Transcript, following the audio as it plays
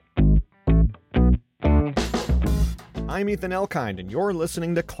I'm Ethan Elkind, and you're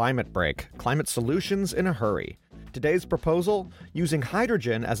listening to Climate Break, Climate Solutions in a Hurry. Today's proposal, using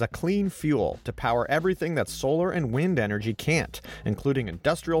hydrogen as a clean fuel to power everything that solar and wind energy can't, including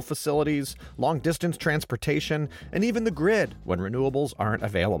industrial facilities, long-distance transportation, and even the grid when renewables aren't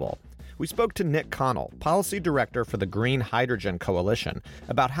available. We spoke to Nick Connell, Policy Director for the Green Hydrogen Coalition,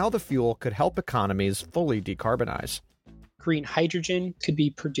 about how the fuel could help economies fully decarbonize. Green hydrogen could be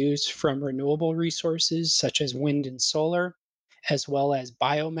produced from renewable resources such as wind and solar, as well as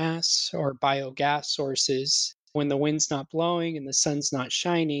biomass or biogas sources. When the wind's not blowing and the sun's not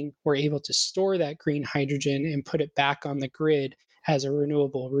shining, we're able to store that green hydrogen and put it back on the grid as a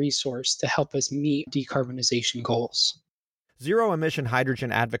renewable resource to help us meet decarbonization goals. Zero-emission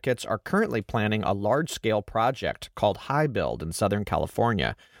hydrogen advocates are currently planning a large-scale project called HyBuild in Southern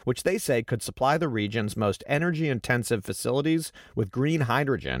California, which they say could supply the region's most energy-intensive facilities with green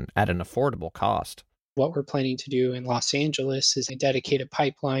hydrogen at an affordable cost. What we're planning to do in Los Angeles is a dedicated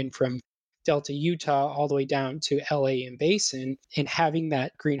pipeline from Delta, Utah, all the way down to LA and Basin, and having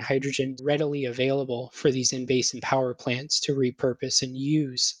that green hydrogen readily available for these in-basin power plants to repurpose and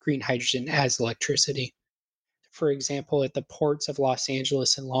use green hydrogen as electricity. For example, at the ports of Los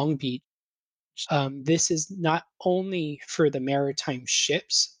Angeles and Long Beach, this is not only for the maritime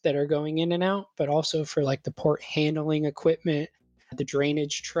ships that are going in and out, but also for like the port handling equipment, the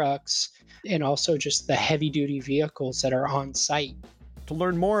drainage trucks, and also just the heavy-duty vehicles that are on site. To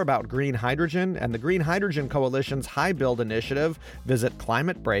learn more about green hydrogen and the Green Hydrogen Coalition's HyBuild initiative, visit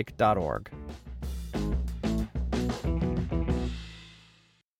climatebreak.org.